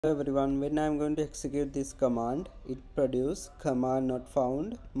Hello everyone, when I am going to execute this command, it produce command not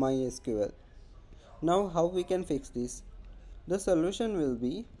found mysql. Now how we can fix this? The solution will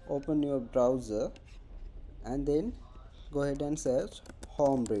be open your browser and then go ahead and search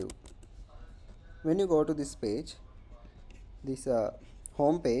homebrew. When you go to this page, this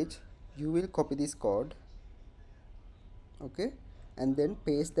home page, you will copy this code, okay, and then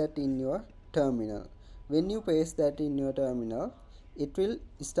paste that in your terminal. When you paste that in your terminal, it will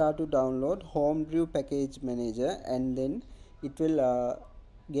start to download homebrew package manager, and then it will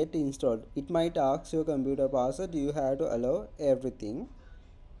get installed. It might ask your computer password. You have to allow everything.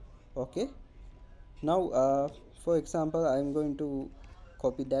 Okay, now for example, I'm going to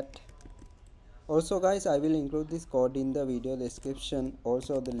copy that. Also guys, I will include this code in the video description,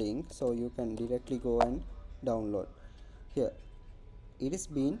 also the link, so you can directly go and download. Here it is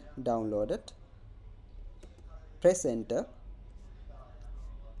being downloaded. Press enter.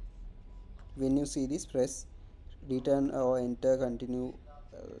 When you see this, press return or enter, continue,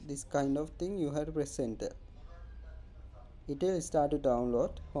 this kind of thing, you have to press enter. It will start to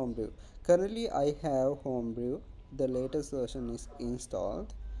download homebrew. Currently I have homebrew, the latest version is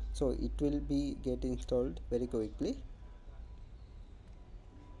installed, so it will be get installed very quickly.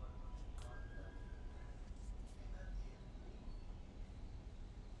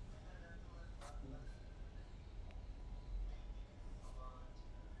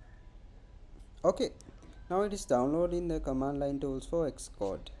 Okay, now it is downloading the command line tools for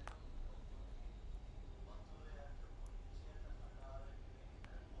Xcode.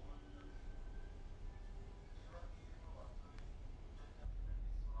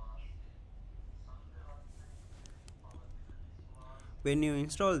 When you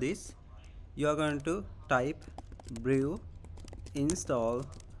install this, you are going to type brew install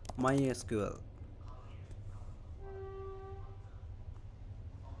mysql.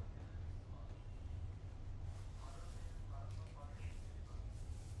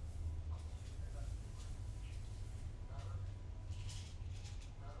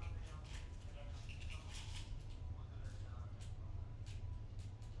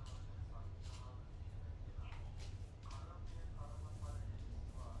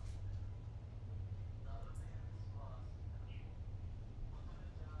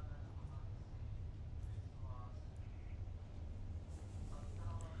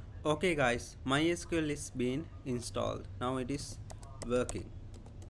 Okay guys, mysql is being installed. Now it is working.